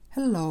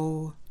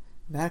Hello,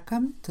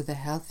 welcome to the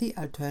Healthy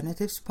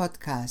Alternatives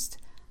podcast.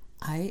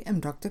 I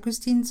am Dr.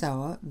 Christine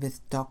Sauer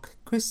with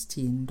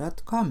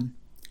DocChristine.com.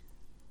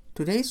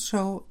 Today's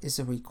show is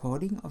a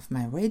recording of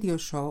my radio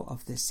show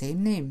of the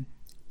same name.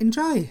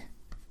 Enjoy!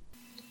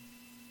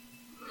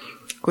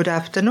 Good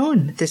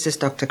afternoon, this is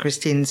Dr.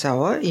 Christine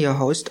Sauer, your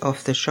host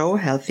of the show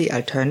Healthy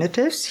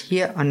Alternatives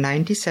here on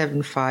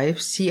 97.5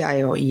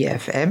 CIOE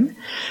FM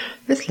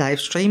with live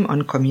stream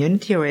on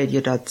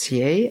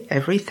communityradio.ca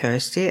every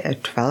Thursday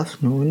at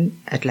 12 noon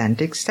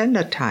Atlantic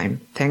Standard Time.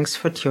 Thanks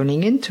for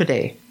tuning in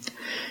today.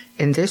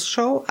 In this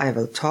show, I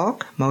will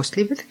talk,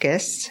 mostly with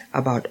guests,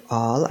 about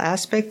all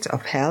aspects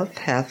of health,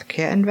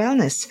 healthcare and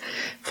wellness,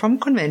 from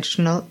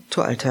conventional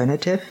to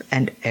alternative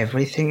and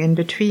everything in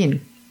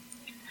between.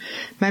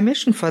 My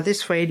mission for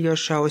this radio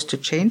show is to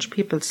change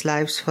people's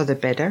lives for the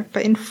better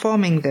by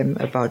informing them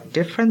about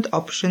different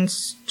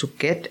options to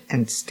get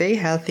and stay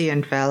healthy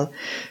and well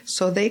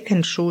so they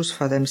can choose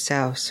for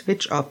themselves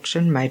which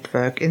option might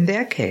work in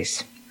their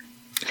case.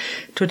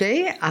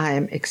 Today I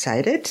am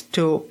excited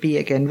to be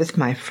again with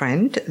my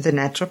friend, the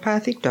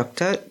naturopathic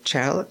Dr.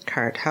 Cheryl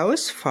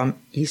Carthouse from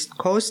East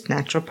Coast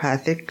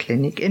Naturopathic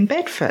Clinic in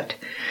Bedford.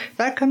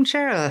 Welcome,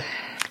 Cheryl.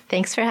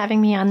 Thanks for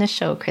having me on the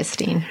show,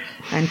 Christine.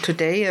 And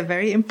today a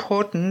very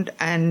important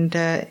and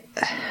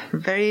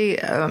very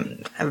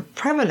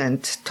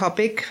prevalent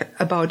topic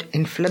about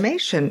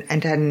inflammation.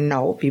 And I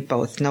know we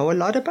both know a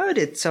lot about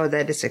it, so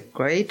that is a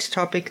great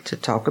topic to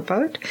talk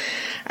about.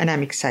 And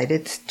I'm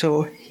excited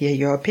to hear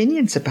your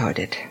opinions about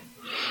it.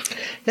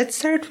 Let's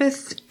start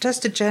with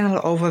just a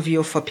general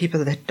overview for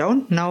people that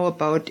don't know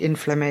about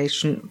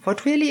inflammation.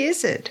 What really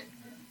is it?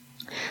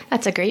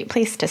 That's a great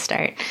place to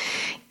start.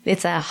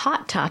 It's a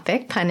hot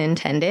topic, pun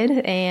intended,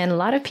 and a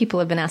lot of people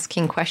have been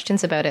asking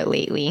questions about it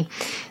lately.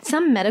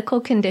 Some medical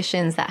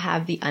conditions that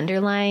have the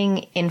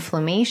underlying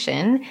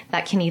inflammation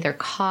that can either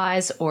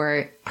cause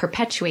or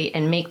perpetuate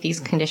and make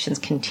these conditions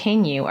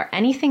continue are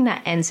anything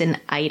that ends in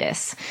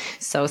itis.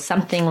 So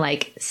something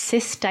like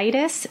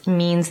cystitis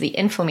means the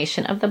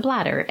inflammation of the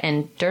bladder,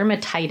 and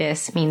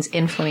dermatitis means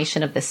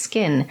inflammation of the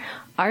skin.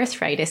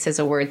 Arthritis is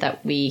a word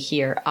that we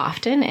hear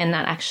often, and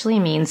that actually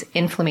means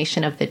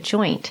inflammation of the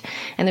joint.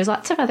 And there's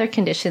lots of other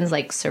conditions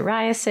like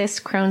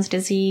psoriasis, Crohn's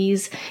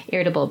disease,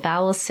 irritable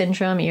bowel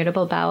syndrome,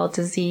 irritable bowel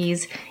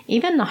disease,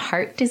 even the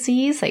heart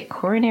disease like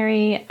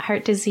coronary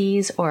heart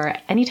disease or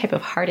any type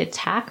of heart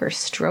attack or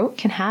stroke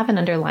can have an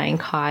underlying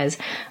cause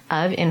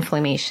of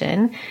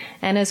inflammation,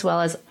 and as well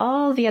as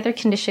all the other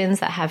conditions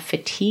that have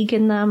fatigue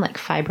in them, like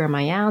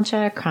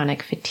fibromyalgia,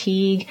 chronic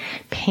fatigue,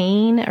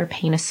 pain or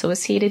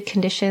pain-associated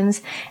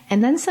conditions,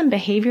 and then some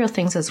behavioral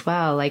things as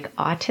well, like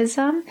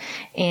autism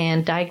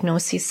and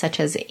diagnoses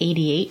such as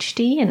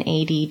ADHD and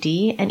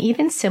ADD, and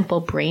even simple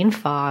brain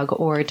fog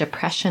or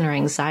depression or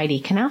anxiety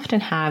can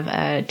often have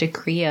a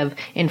degree of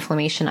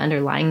inflammation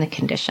underlying the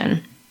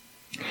condition.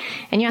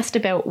 And you asked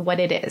about what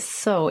it is.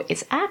 So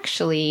it's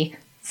actually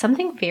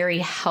something very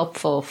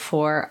helpful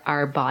for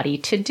our body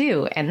to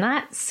do. And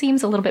that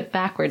seems a little bit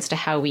backwards to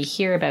how we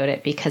hear about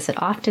it because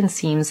it often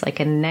seems like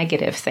a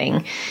negative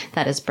thing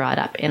that is brought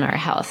up in our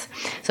health.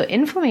 So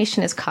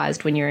inflammation is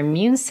caused when your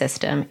immune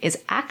system is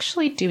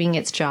actually doing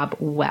its job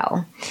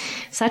well,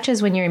 such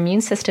as when your immune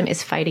system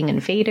is fighting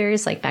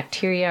invaders like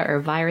bacteria or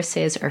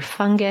viruses or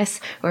fungus,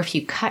 or if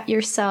you cut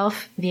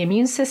yourself, the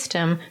immune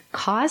system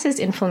causes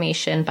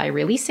inflammation by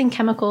releasing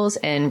chemicals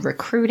and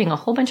recruiting a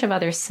whole bunch of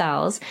other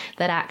cells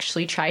that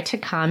actually try to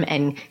come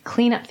and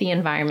clean up the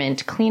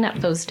environment, clean up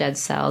those dead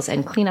cells,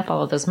 and clean up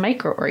all of those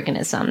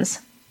microorganisms.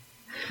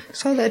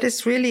 So that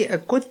is really a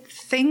good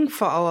thing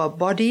for our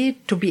body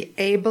to be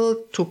able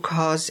to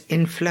cause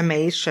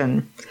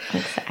inflammation.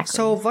 Exactly.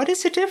 So what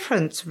is the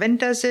difference?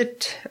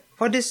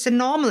 What is the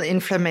normal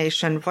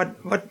inflammation?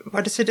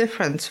 What is the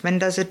difference? When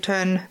does it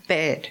turn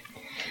bad?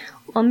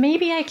 Well,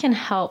 maybe I can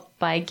help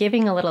by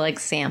giving a little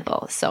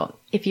example. So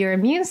if your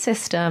immune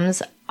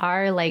systems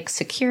are like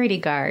security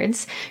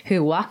guards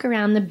who walk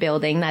around the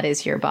building that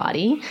is your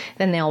body,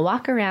 then they'll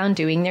walk around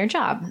doing their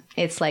job.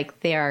 It's like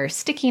there are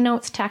sticky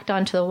notes tacked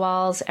onto the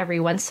walls every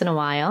once in a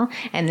while,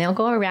 and they'll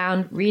go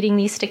around reading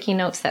these sticky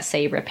notes that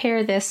say,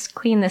 repair this,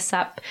 clean this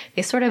up.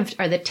 They sort of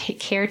are the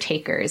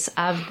caretakers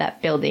of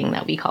that building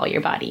that we call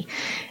your body.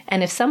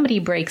 And if somebody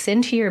breaks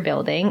into your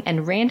building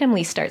and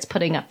randomly starts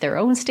putting up their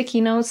own sticky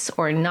notes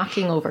or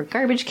knocking over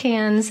garbage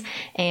cans,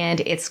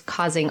 and it's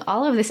causing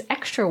all of this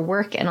extra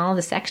work and all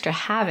this extra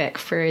havoc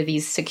for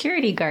these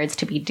security guards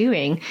to be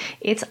doing,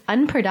 it's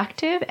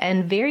unproductive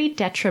and very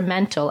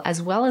detrimental,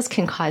 as well as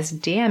can cause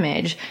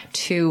damage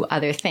to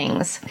other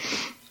things.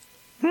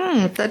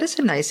 That is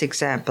a nice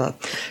example.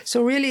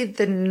 So really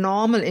the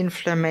normal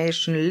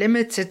inflammation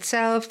limits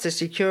itself. The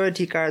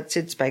security guard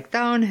sits back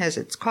down, has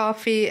its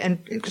coffee, and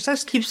it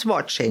just keeps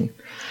watching.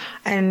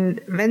 And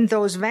when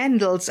those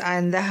vandals are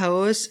in the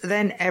house,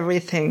 then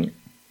everything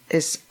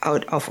is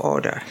out of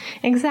order.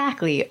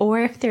 Exactly. Or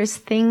if there's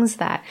things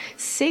that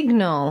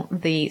signal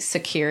the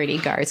security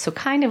guards, so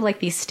kind of like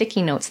these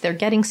sticky notes, they're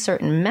getting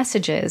certain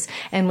messages.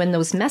 And when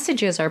those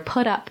messages are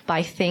put up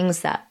by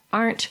things that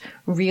aren't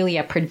really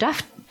a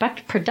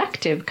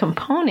productive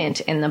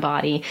component in the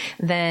body,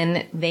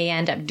 then they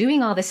end up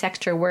doing all this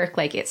extra work.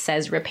 Like it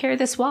says, repair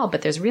this wall,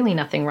 but there's really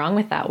nothing wrong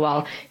with that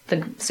wall.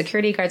 The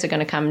security guards are going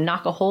to come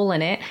knock a hole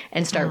in it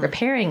and start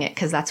repairing it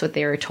because that's what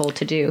they were told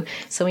to do.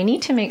 So we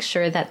need to make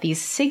sure that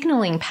these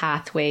signaling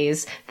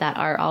pathways that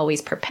are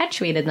always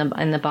perpetuated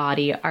in the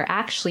body are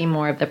actually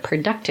more of the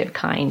productive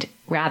kind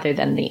rather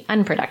than the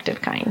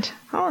unproductive kind.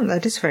 Oh,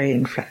 that is very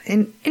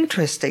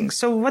interesting.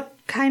 So what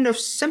kind of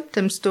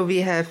symptoms do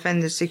we have when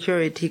the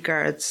security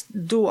guards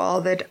do all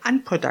that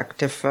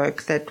unproductive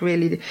work that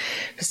really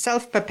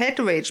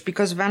self-perpetuates?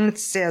 Because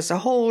once there's a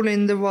hole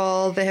in the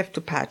wall, they have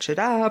to patch it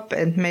up,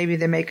 and maybe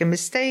they make a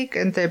mistake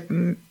and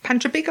they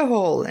punch a bigger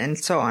hole and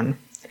so on.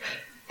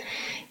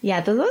 Yeah,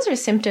 those are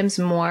symptoms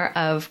more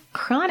of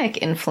chronic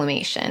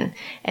inflammation,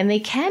 and they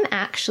can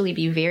actually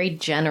be very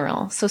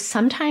general. So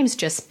sometimes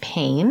just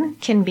pain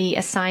can be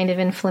a sign of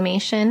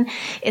inflammation.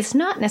 It's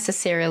not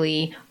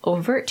necessarily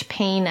overt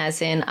pain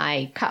as in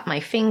I cut my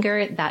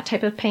finger, that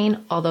type of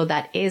pain, although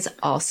that is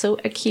also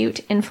acute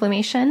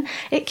inflammation.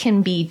 It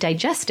can be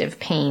digestive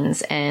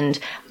pains and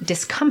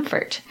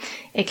discomfort.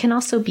 It can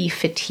also be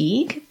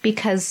fatigue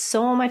because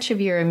so much of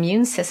your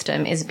immune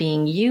system is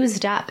being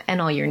used up and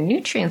all your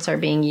nutrients are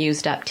being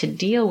used up to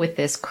deal with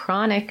this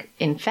chronic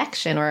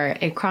infection or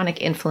a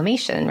chronic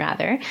inflammation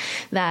rather,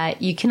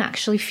 that you can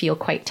actually feel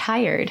quite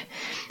tired.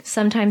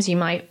 Sometimes you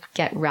might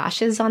get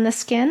rashes on the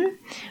skin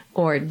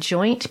or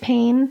joint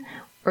pain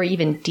or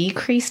even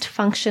decreased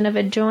function of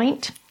a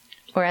joint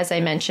or, as I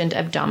mentioned,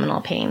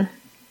 abdominal pain.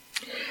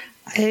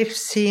 I've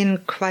seen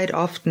quite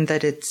often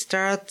that it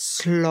starts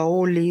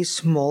slowly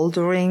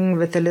smoldering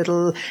with the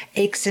little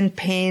aches and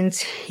pains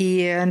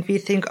here, and we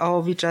think, oh,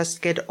 we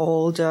just get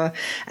older,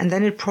 and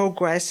then it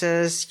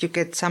progresses. You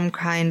get some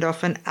kind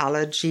of an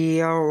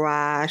allergy or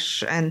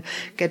rash and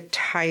get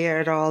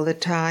tired all the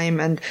time,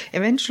 and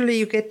eventually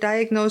you get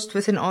diagnosed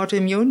with an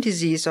autoimmune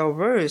disease or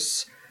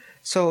worse.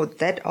 So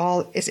that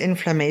all is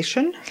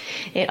inflammation?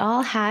 It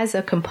all has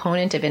a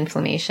component of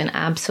inflammation,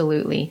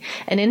 absolutely.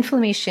 And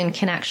inflammation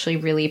can actually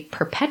really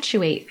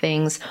perpetuate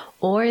things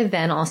or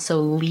then also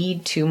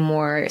lead to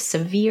more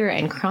severe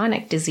and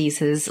chronic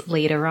diseases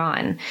later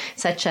on,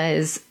 such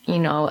as,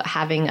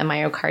 having a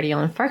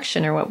myocardial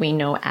infarction, or what we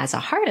know as a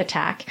heart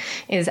attack,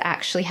 is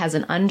actually has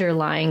an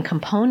underlying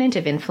component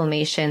of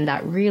inflammation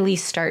that really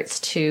starts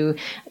to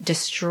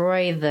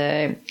destroy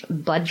the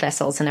blood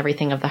vessels and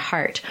everything of the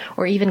heart.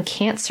 Or even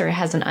cancer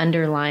has an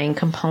underlying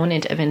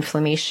component of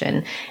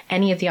inflammation.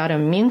 Any of the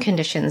autoimmune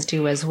conditions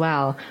do as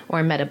well,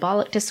 or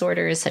metabolic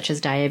disorders such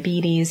as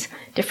diabetes,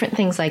 different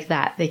things like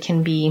that. They can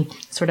be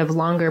sort of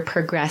longer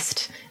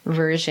progressed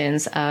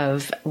versions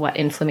of what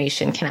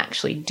inflammation can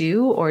actually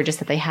do, or just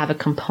that they have a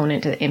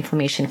component that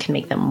inflammation can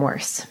make them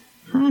worse.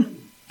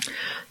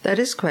 That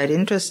is quite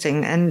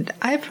interesting. And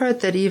I've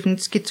heard that even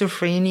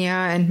schizophrenia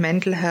and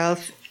mental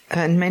health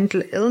and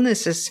mental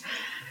illnesses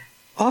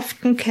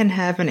often can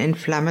have an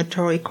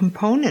inflammatory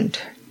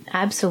component.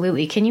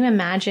 Absolutely. Can you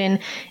imagine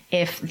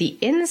if the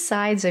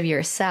insides of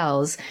your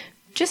cells,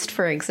 just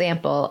for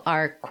example,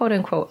 are quote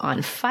unquote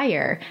on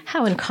fire,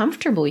 how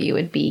uncomfortable you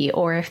would be?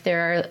 Or if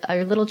there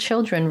are little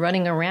children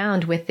running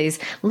around with these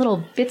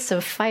little bits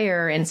of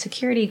fire and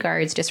security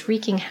guards just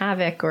wreaking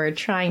havoc or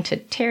trying to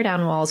tear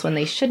down walls when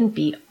they shouldn't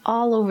be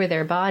all over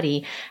their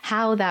body,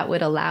 how that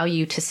would allow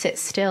you to sit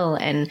still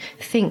and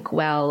think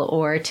well,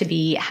 or to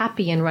be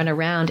happy and run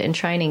around and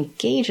try and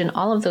engage in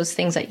all of those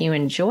things that you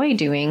enjoy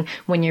doing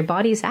when your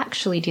body's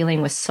actually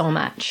dealing with so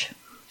much.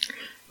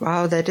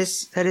 Wow, that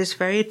is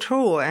very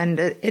true, and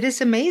it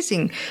is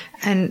amazing,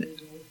 and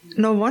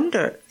no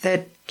wonder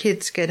that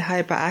kids get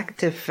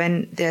hyperactive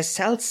when their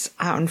cells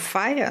are on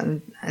fire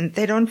and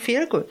they don't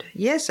feel good.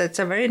 Yes, it's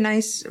a very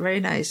nice.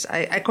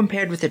 I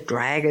compared with a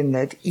dragon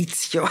that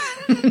eats you.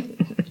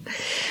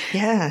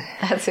 Yeah,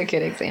 that's a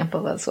good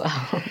example as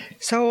well.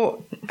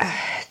 So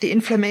the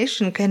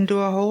inflammation can do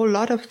a whole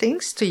lot of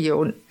things to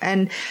you.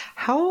 And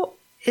how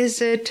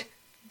is it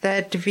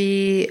that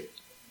we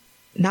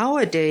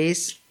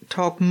nowadays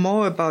talk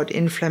more about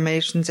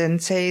inflammation than,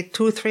 say,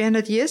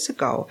 200-300 years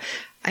ago?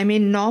 I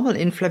mean, normal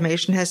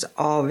inflammation has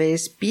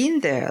always been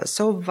there.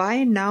 So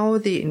why now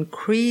the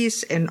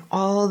increase in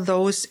all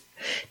those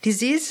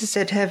diseases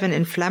that have an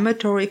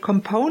inflammatory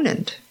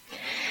component?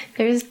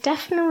 There's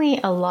definitely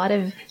a lot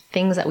of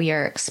things that we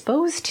are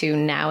exposed to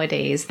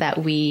nowadays that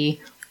we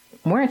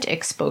weren't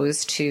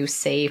exposed to,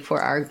 say,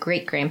 for our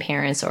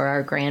great-grandparents or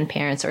our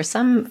grandparents, or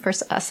some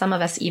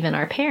of us, even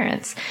our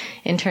parents,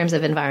 in terms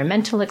of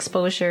environmental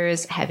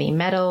exposures, heavy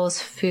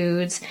metals,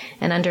 foods,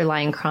 and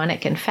underlying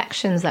chronic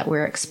infections that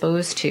we're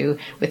exposed to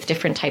with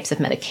different types of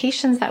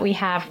medications that we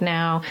have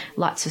now,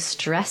 lots of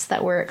stress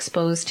that we're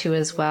exposed to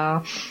as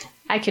well.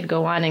 I could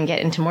go on and get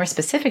into more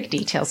specific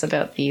details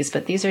about these,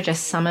 but these are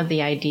just some of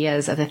the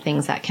ideas of the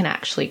things that can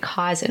actually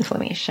cause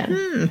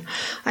inflammation.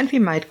 And we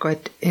might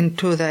get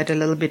into that a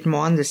little bit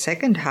more in the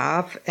second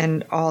half,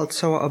 and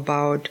also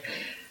about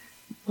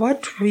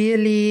what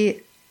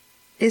really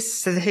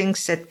is the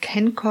things that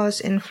can cause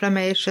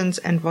inflammations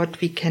and what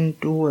we can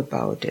do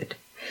about it.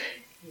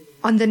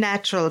 on the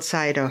natural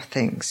side of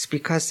things,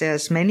 because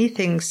there's many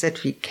things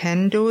that we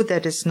can do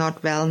that is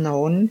not well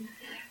known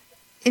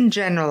in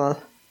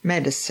general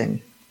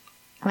medicine.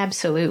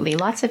 Absolutely.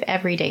 Lots of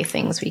everyday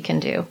things we can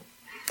do.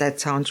 That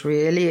sounds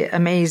really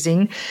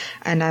amazing,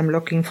 and I'm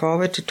looking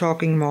forward to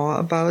talking more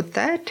about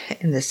that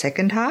in the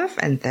second half.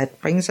 And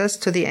that brings us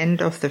to the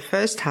end of the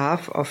first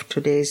half of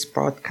today's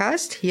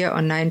broadcast here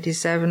on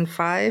 97.5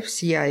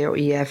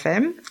 CIOE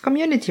FM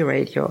Community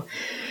Radio.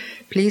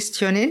 Please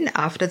tune in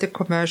after the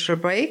commercial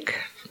break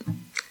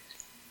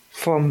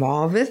for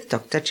more with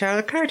Dr.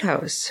 Cheryl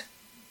Carthouse.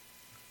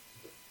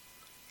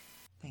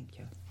 Thank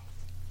you.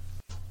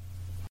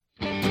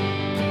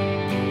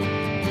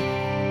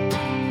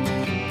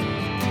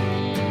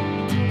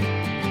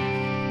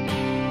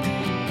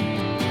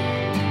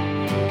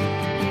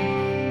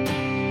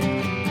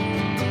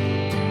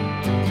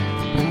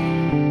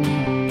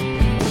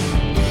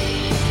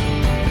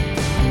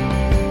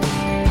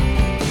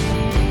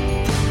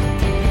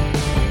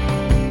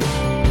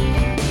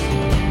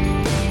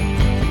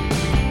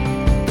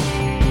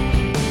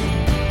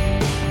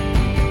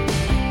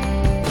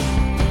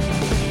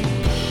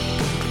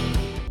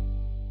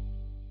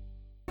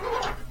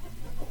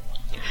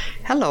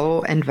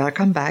 Hello and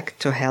welcome back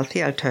to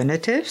Healthy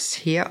Alternatives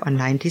here on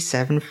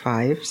 97.5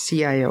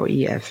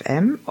 CIOE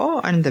FM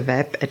or on the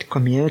web at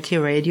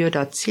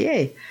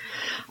communityradio.ca.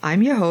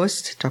 I'm your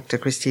host, Dr.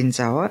 Christine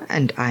Sauer,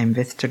 and I'm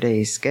with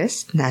today's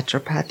guest,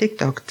 naturopathic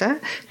doctor,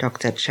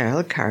 Dr.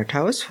 Cheryl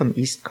Carthouse from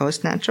East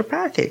Coast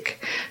Naturopathic.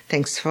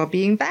 Thanks for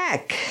being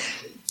back.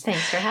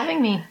 Thanks for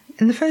having me.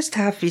 In the first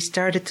half, we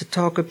started to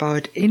talk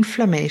about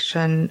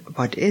inflammation.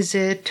 What is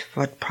it?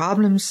 What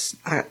problems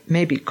are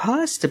maybe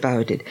caused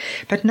about it?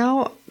 But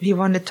now we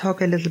want to talk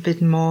a little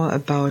bit more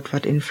about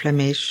what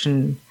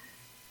inflammation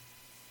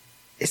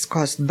is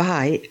caused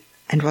by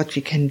and what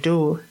we can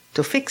do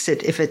to fix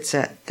it if it's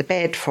the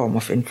bad form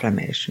of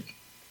inflammation.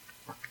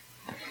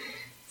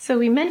 So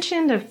we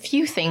mentioned a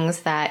few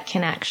things that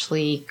can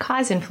actually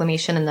cause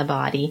inflammation in the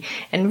body.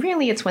 And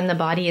really, it's when the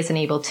body isn't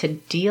able to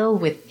deal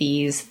with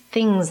these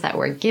things that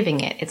we're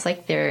giving it. It's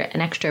like they're an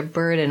extra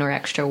burden or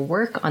extra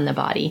work on the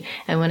body.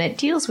 And when it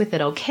deals with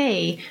it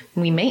okay,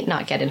 we may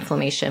not get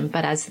inflammation.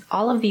 But as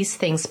all of these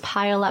things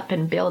pile up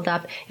and build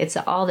up, it's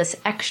all this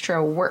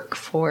extra work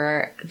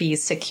for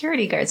these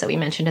security guards that we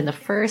mentioned in the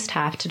first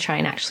half to try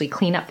and actually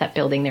clean up that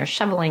building. They're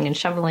shoveling,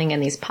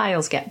 and these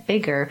piles get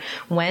bigger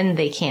when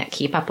they can't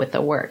keep up with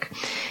the work.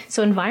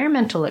 So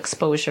environmental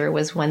exposure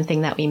was one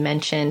thing that we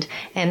mentioned,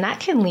 and that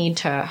can lead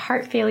to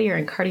heart failure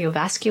and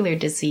cardiovascular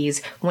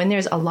disease when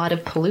there's a lot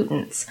of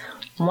pollutants.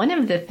 One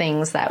of the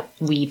things that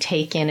we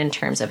take in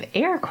terms of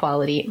air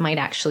quality might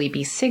actually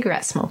be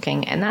cigarette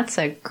smoking, and that's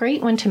a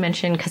great one to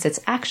mention because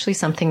it's actually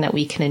something that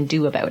we can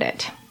do about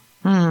it.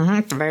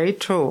 Mm-hmm. Very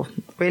true.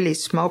 Really,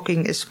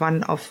 smoking is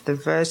one of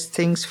the worst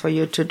things for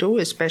you to do,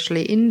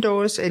 especially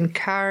indoors, in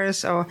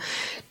cars, or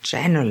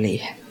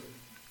generally.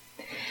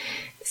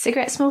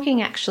 Cigarette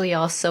smoking actually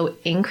also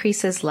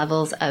increases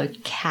levels of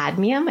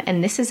cadmium,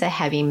 and this is a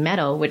heavy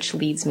metal, which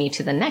leads me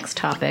to the next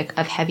topic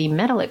of heavy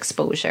metal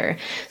exposure.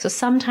 So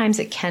sometimes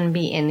it can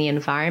be in the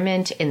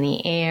environment, in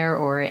the air,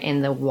 or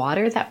in the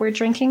water that we're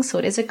drinking. So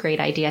it is a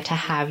great idea to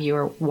have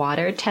your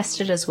water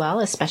tested as well,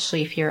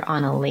 especially if you're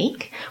on a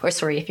lake,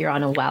 if you're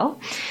on a well.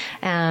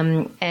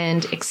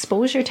 And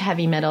exposure to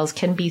heavy metals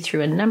can be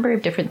through a number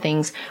of different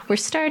things. We're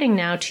starting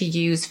now to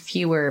use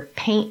fewer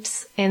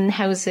paints in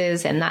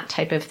houses and that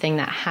type of thing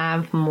that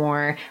have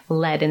more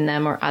lead in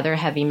them or other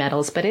heavy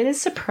metals, but it is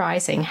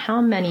surprising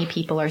how many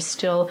people are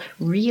still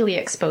really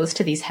exposed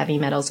to these heavy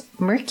metals,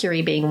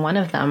 mercury being one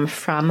of them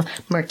from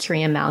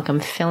mercury amalgam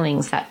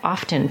fillings that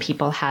often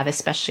people have,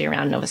 especially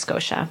around Nova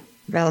Scotia.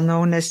 Well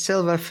known as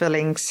silver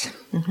fillings.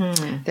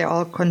 Mm-hmm. They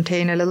all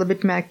contain a little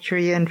bit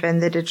mercury, and when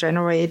they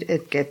degenerate,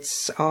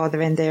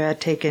 when they are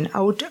taken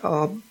out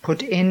or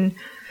put in,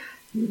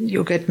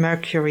 you get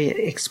mercury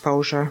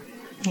exposure.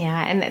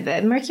 Yeah, and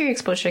the mercury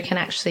exposure can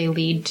actually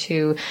lead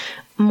to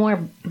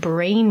more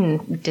brain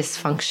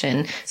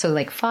dysfunction. So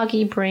like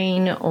foggy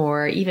brain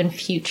or even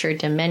future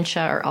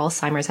dementia or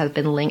Alzheimer's has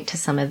been linked to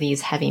some of these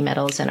heavy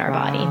metals in our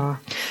body.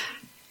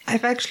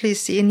 I've actually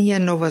seen here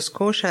in Nova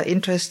Scotia,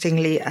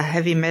 interestingly, a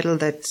heavy metal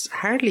that's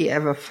hardly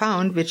ever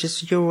found, which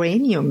is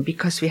uranium,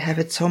 because we have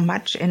it so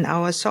much in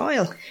our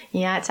soil.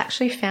 Yeah, it's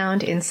actually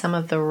found in some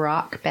of the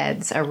rock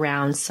beds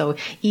around. So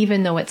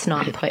even though it's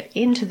not put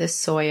into the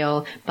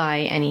soil by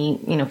any,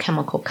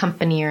 chemical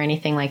company or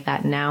anything like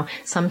that now,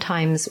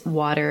 sometimes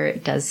water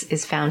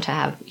is found to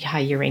have high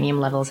uranium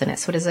levels in it.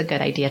 So it is a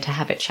good idea to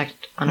have it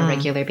checked on a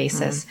regular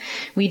basis.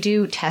 We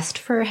do test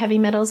for heavy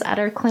metals at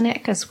our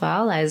clinic as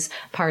well as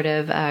part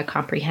of a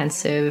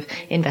comprehensive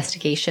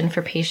investigation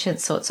for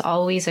patients. So it's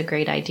always a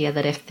great idea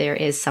that if there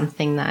is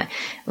something that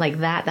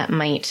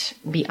might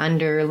be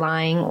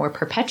underlying or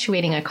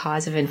perpetuating a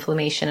cause of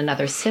inflammation and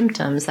other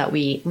symptoms, that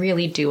we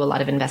really do a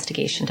lot of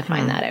investigation to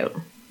find that out.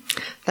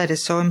 That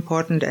is so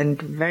important and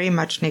very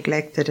much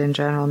neglected in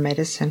general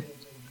medicine.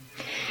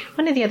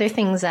 One of the other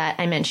things that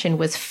I mentioned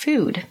was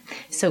food.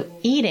 So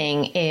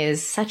eating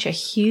is such a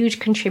huge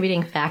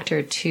contributing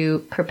factor to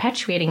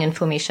perpetuating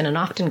inflammation and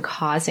often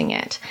causing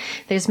it.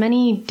 There's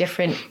many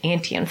different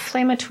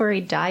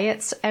anti-inflammatory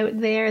diets out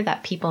there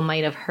that people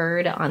might have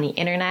heard on the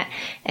internet,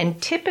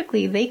 and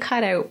typically they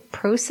cut out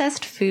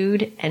processed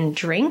food and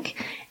drink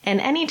and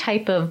any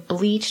type of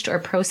bleached or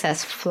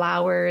processed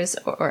flours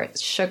or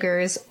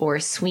sugars or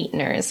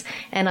sweeteners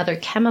and other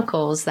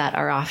chemicals that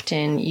are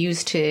often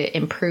used to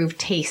improve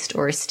taste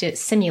or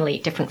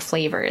simulate different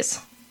flavors.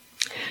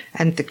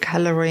 And the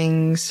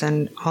colorings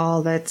and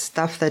all that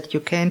stuff that you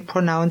can't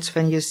pronounce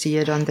when you see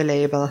it on the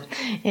label.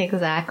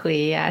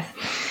 Exactly, yes.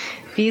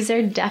 These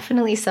are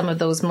definitely some of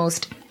those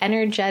most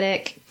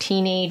energetic,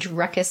 teenage,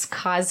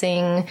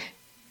 ruckus-causing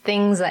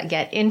things that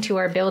get into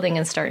our building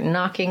and start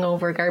knocking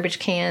over garbage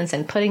cans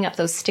and putting up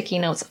those sticky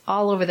notes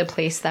all over the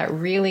place that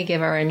really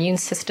give our immune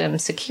system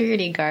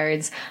security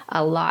guards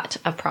a lot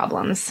of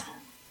problems.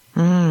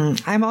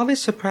 I'm always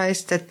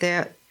surprised that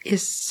there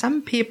is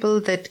some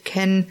people that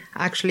can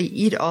actually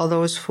eat all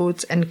those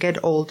foods and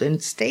get old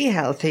and stay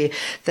healthy.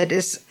 That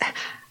is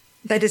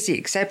the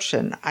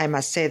exception. I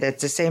must say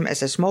that's the same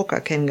as a smoker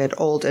can get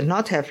old and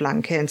not have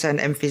lung cancer and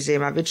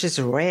emphysema, which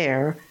is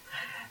rare.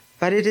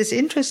 But it is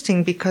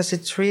interesting because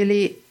it's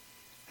really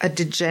a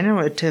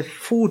degenerative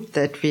food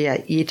that we are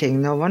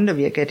eating. No wonder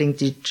we are getting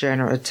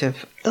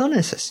degenerative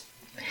illnesses.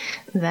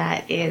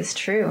 That is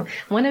true.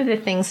 One of the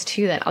things,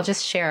 too, that I'll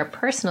just share a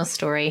personal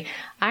story.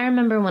 I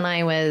remember when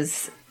I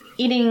was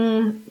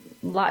eating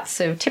lots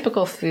of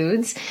typical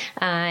foods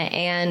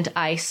and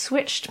I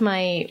switched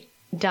my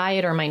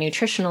diet or my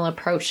nutritional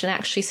approach and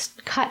actually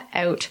cut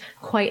out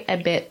quite a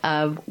bit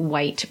of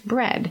white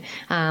bread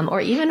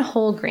or even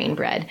whole grain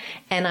bread.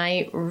 And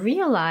I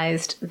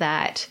realized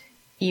that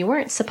you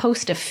weren't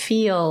supposed to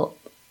feel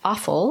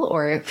awful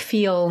or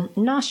feel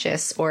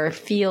nauseous or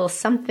feel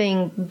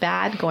something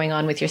bad going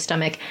on with your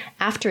stomach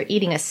after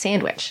eating a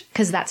sandwich,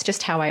 because that's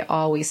just how I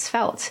always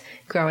felt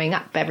growing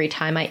up. Every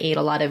time I ate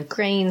a lot of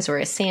grains or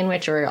a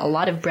sandwich or a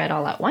lot of bread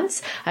all at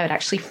once, I would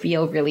actually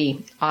feel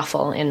really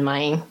awful in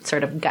my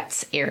sort of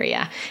guts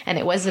area. And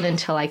it wasn't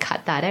until I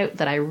cut that out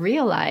that I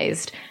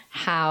realized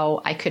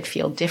how I could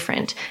feel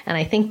different. And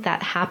I think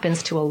that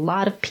happens to a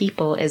lot of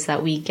people, is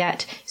that we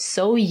get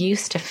so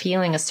used to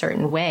feeling a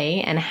certain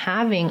way and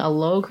having a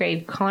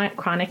low-grade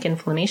chronic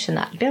inflammation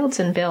that builds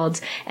and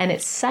builds. And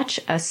it's such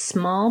a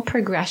small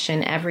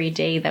progression every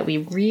day that we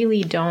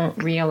really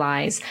don't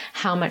realize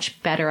how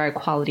much better our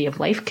quality of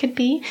life could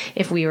be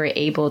if we were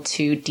able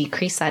to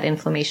decrease that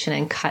inflammation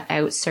and cut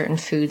out certain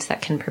foods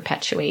that can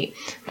perpetuate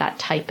that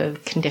type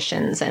of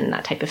conditions and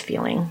that type of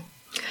feeling.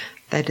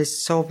 That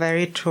is so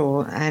very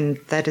true. And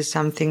that is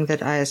something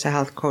that I, as a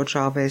health coach,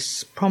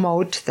 always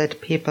promote,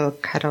 that people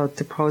cut out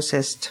the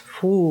processed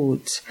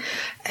foods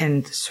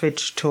and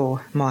switch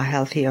to more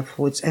healthier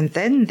foods. And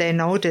then they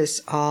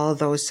notice all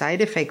those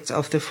side effects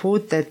of the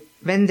food that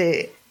when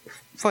they,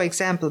 for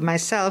example,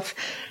 myself,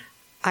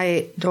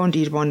 I don't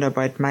eat Wonder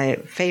Bread, my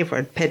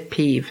favorite pet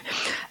peeve.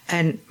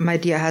 And my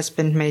dear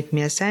husband made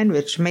me a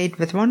sandwich made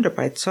with Wonder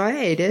Bread. So I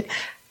ate it.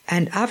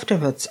 And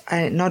afterwards,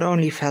 I not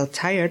only felt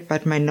tired,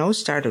 but my nose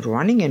started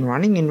running and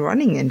running and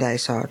running. And I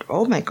thought,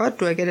 oh my God,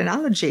 do I get an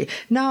allergy?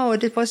 No,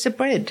 it was the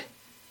bread.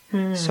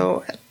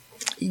 So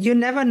you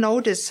never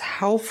notice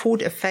how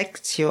food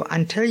affects you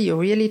until you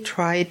really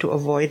try to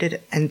avoid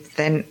it and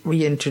then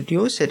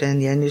reintroduce it.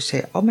 And then you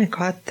say, oh my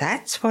God,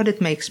 that's what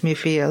it makes me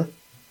feel.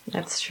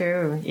 That's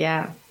true.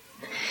 Yeah.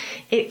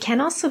 It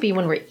can also be,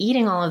 when we're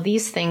eating all of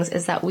these things,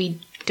 is that we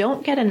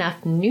don't get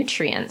enough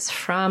nutrients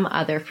from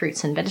other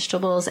fruits and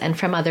vegetables and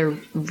from other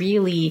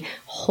really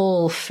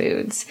whole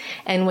foods.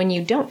 And when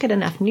you don't get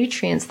enough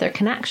nutrients, there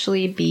can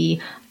actually be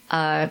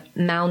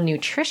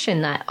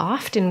malnutrition that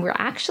often we're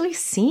actually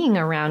seeing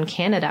around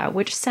Canada,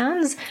 which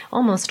sounds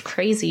almost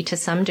crazy to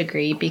some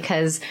degree,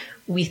 because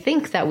we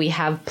think that we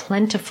have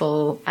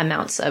plentiful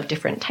amounts of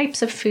different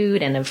types of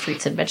food and of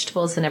fruits and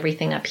vegetables and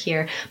everything up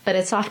here, but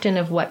it's often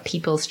of what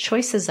people's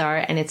choices are,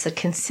 and it's a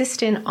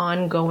consistent,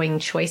 ongoing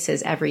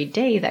choices every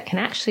day that can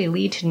actually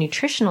lead to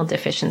nutritional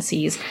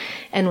deficiencies.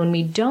 And when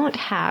we don't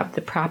have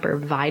the proper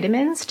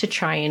vitamins to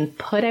try and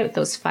put out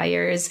those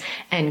fires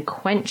and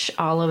quench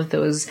all of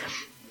those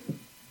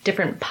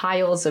different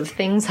piles of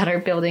things that are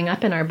building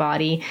up in our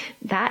body,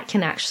 that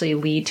can actually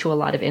lead to a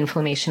lot of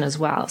inflammation as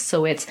well.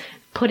 So it's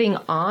putting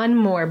on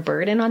more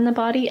burden on the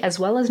body, as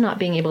well as not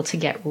being able to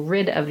get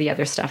rid of the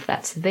other stuff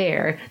that's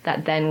there,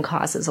 that then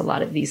causes a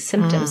lot of these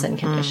symptoms and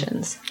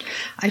conditions.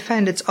 I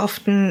find it's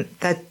often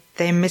that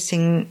we are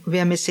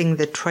missing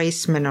the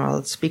trace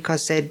minerals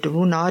because they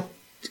do not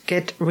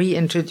get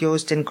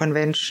reintroduced in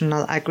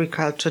conventional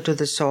agriculture to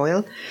the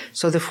soil,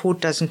 so the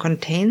food doesn't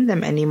contain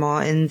them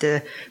anymore in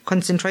the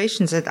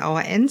concentrations that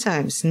our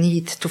enzymes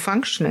need to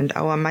function, and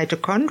our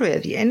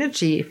mitochondria, the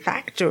energy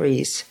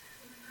factories.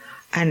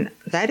 And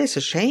that is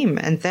a shame.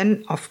 And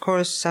then, of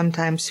course,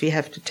 sometimes we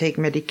have to take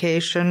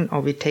medication, or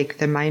we take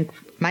them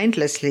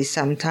mindlessly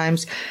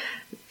sometimes,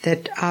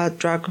 that are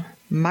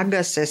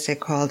muggers, as they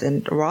called,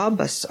 and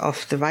robbers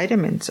of the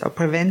vitamins or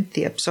prevent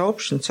the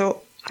absorption.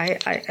 So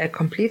I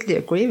completely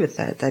agree with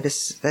that. That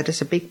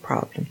is a big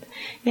problem.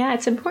 Yeah,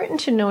 it's important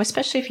to know,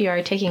 especially if you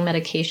are taking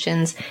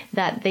medications,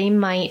 that they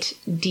might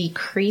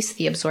decrease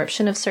the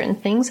absorption of certain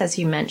things, as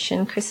you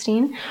mentioned,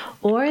 Christine,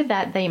 or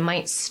that they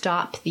might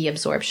stop the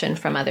absorption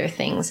from other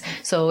things.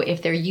 So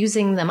if they're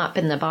using them up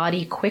in the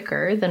body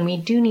quicker, then we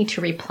do need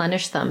to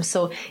replenish them.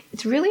 So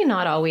it's really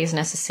not always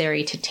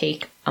necessary to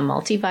take a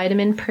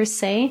multivitamin per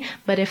se,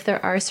 but if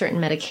there are certain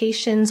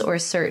medications or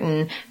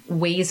certain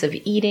ways of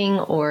eating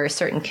or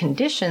certain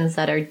conditions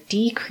that are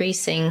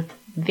decreasing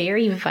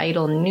very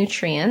vital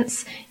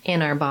nutrients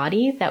in our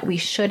body, that we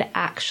should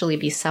actually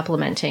be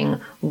supplementing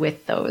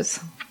with those.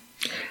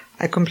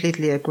 I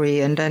completely agree.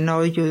 And I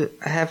know you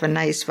have a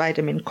nice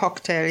vitamin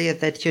cocktail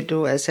that you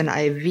do as an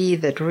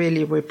IV that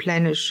really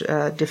replenish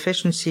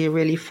deficiency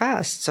really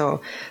fast.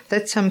 So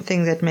that's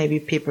something that maybe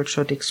people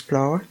should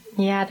explore.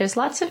 Yeah, there's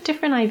lots of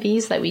different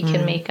IVs that we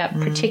can make up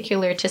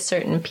particular to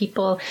certain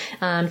people,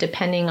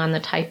 depending on the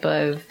type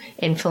of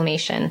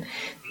inflammation.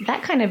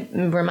 That kind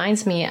of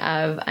reminds me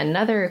of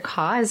another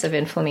cause of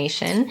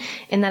inflammation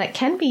in that it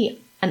can be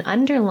an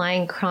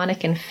underlying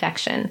chronic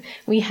infection.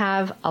 We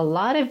have a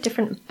lot of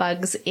different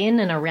bugs in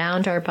and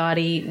around our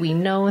body. We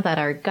know that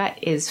our gut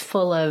is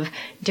full of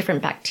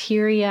different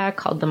bacteria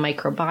called the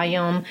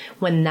microbiome.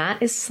 When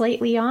that is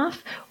slightly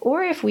off,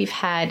 or if we've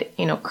had,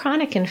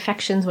 chronic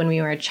infections when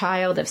we were a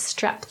child of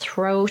strep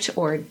throat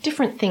or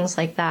different things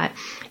like that,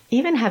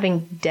 even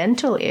having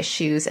dental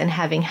issues and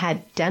having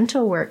had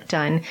dental work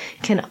done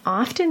can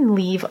often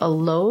leave a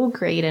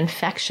low-grade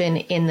infection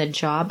in the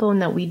jawbone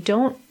that we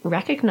don't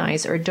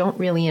recognize or don't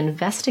really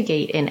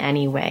investigate in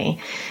any way.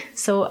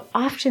 So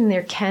often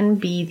there can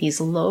be these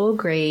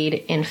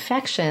low-grade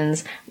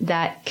infections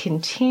that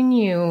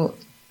continue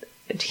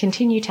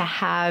to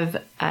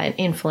have an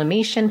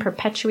inflammation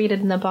perpetuated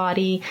in the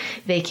body.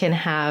 They can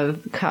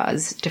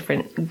cause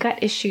different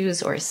gut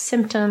issues or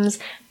symptoms,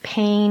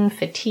 pain,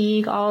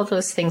 fatigue, all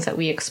those things that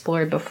we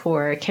explored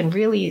before can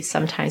really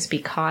sometimes be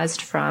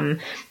caused from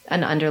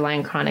an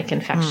underlying chronic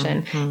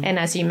infection. And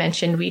as you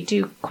mentioned, we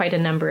do quite a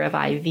number of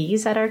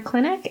IVs at our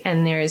clinic,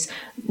 and there's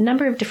a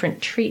number of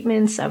different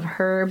treatments of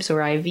herbs or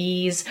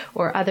IVs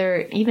or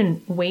other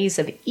even ways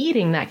of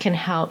eating that can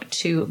help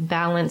to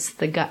balance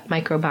the gut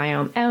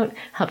microbiome out,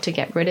 help to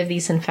get rid of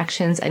these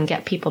infections and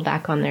get people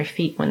back on their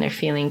feet when they're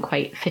feeling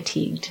quite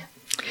fatigued.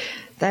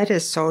 That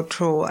is so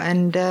true.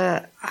 And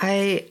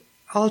I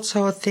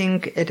also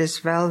think it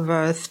is well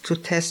worth to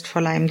test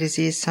for Lyme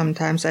disease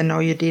sometimes. I know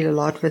you deal a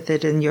lot with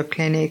it in your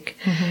clinic.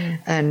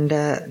 And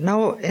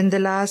now in the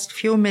last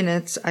few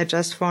minutes, I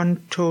just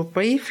want to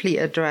briefly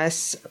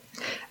address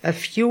a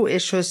few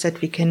issues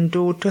that we can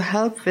do to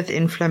help with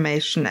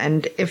inflammation.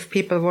 And if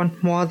people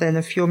want more than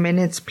a few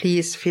minutes,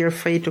 please feel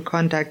free to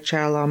contact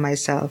Cheryl or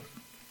myself.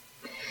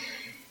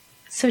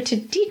 So to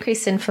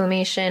decrease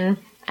inflammation,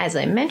 as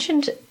I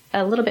mentioned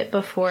a little bit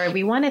before,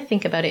 we want to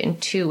think about it in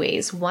two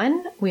ways.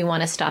 One, we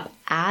want to stop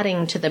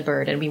adding to the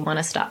burden. We want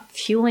to stop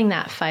fueling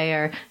that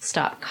fire,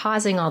 stop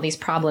causing all these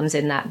problems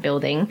in that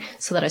building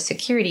so that our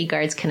security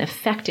guards can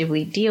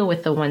effectively deal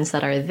with the ones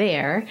that are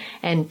there.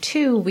 And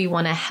two, we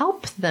want to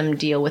help them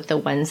deal with the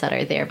ones that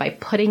are there by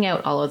putting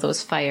out all of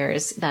those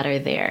fires that are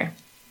there.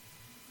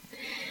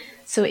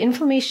 So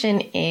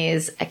inflammation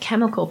is a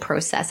chemical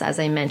process, as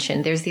I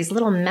mentioned. There's these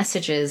little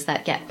messages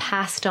that get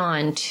passed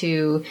on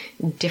to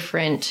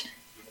different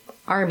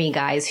army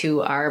guys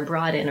who are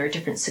brought in, or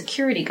different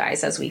security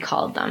guys, as we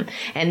called them.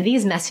 And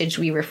these messages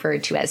we refer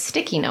to as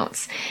sticky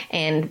notes.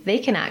 And they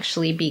can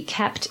actually be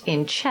kept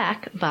in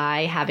check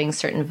by having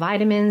certain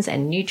vitamins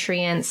and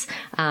nutrients,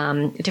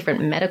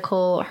 different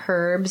medical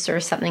herbs or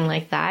something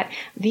like that.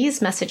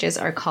 These messages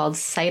are called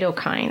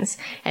cytokines.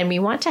 And we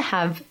want to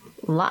have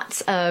lots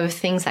of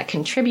things that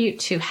contribute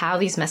to how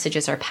these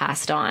messages are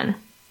passed on.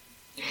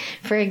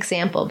 For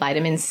example,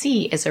 vitamin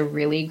C is a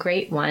really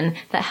great one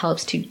that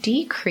helps to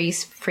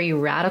decrease free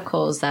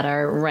radicals that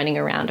are running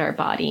around our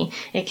body.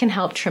 It can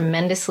help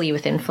tremendously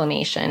with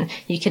inflammation.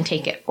 You can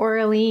take it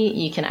orally.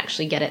 You can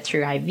actually get it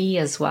through IV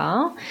as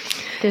well.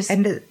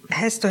 And it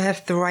has to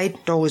have the right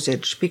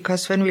dosage,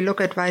 because when we look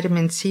at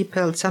vitamin C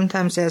pills,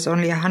 sometimes there's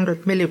only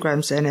 100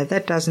 milligrams in it.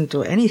 That doesn't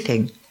do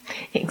anything.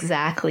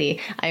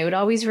 Exactly. I would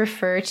always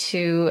refer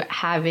to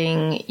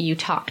having you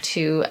talk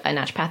to a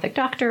naturopathic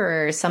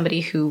doctor or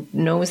somebody who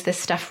knows this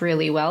stuff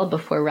really well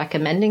before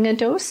recommending a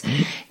dose.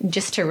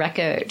 Just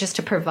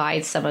to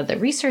provide some of the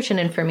research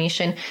and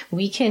information,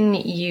 we can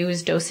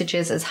use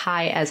dosages as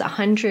high as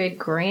 100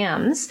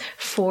 grams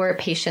for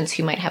patients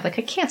who might have like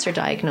a cancer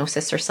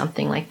diagnosis or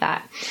something like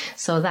that.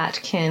 So that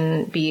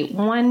can be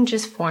one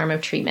just form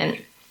of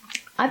treatment.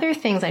 Other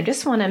things, I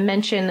just want to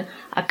mention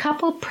a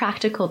couple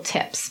practical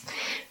tips.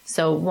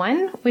 So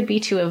one would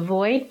be to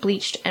avoid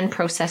bleached and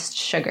processed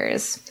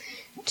sugars.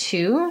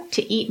 2,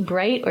 to eat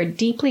bright or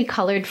deeply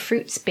colored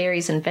fruits,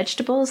 berries, and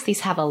vegetables.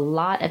 These have a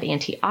lot of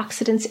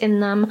antioxidants in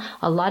them,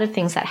 a lot of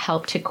things that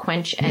help to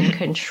quench and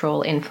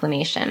control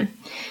inflammation.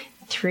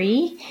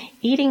 3,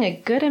 eating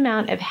a good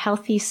amount of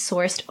healthy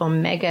sourced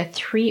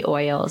omega-3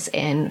 oils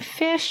in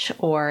fish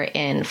or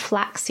in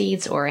flax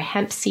seeds or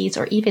hemp seeds,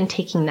 or even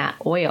taking that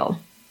oil.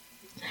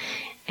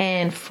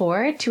 And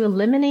 4, to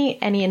eliminate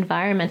any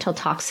environmental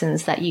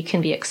toxins that you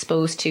can be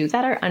exposed to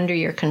that are under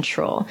your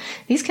control.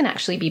 These can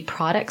actually be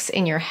products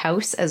in your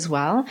house as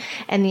well.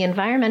 And the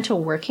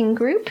Environmental Working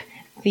Group,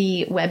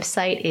 the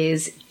website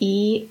is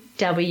ewg.org,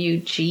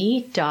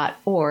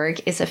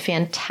 is a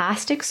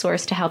fantastic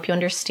source to help you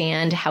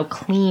understand how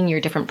clean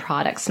your different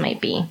products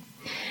might be.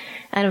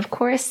 And of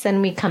course,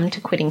 then we come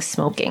to quitting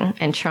smoking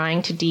and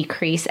trying to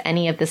decrease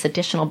any of this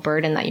additional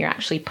burden that you're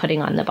actually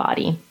putting on the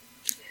body.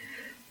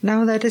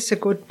 Now that is a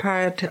good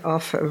part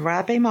of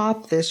wrapping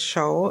up this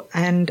show.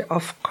 And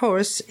of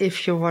course,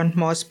 if you want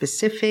more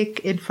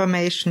specific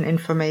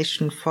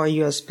information for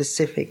your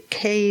specific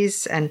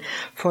case and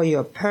for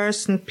your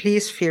person,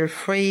 please feel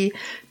free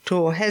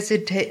to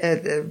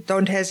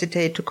don't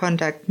hesitate to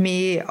contact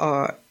me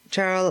or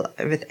Cheryl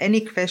with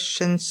any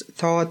questions,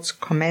 thoughts,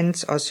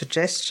 comments, or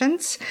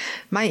suggestions.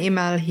 My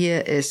email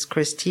here is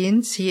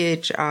Christine,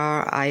 CHRISTINE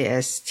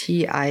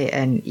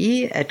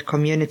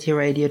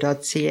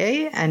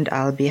 @communityradio.ca, and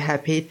I'll be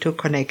happy to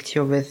connect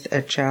you with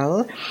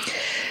Cheryl.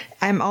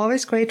 I'm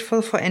always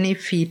grateful for any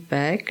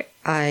feedback.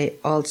 I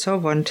also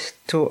want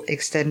to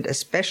extend a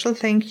special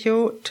thank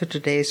you to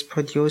today's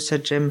producer,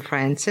 Jim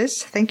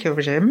Francis. Thank you,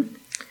 Jim.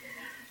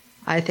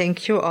 I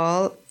thank you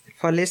all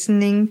for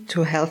listening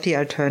to Healthy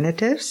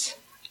Alternatives.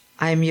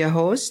 I'm your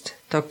host,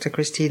 Dr.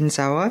 Christine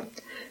Sauer.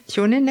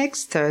 Tune in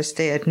next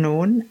Thursday at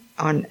noon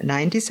on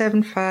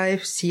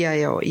 97.5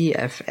 CIOE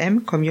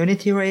FM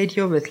Community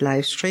Radio with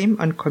live stream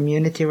on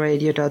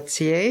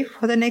communityradio.ca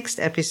for the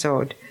next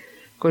episode.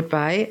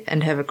 Goodbye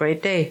and have a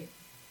great day.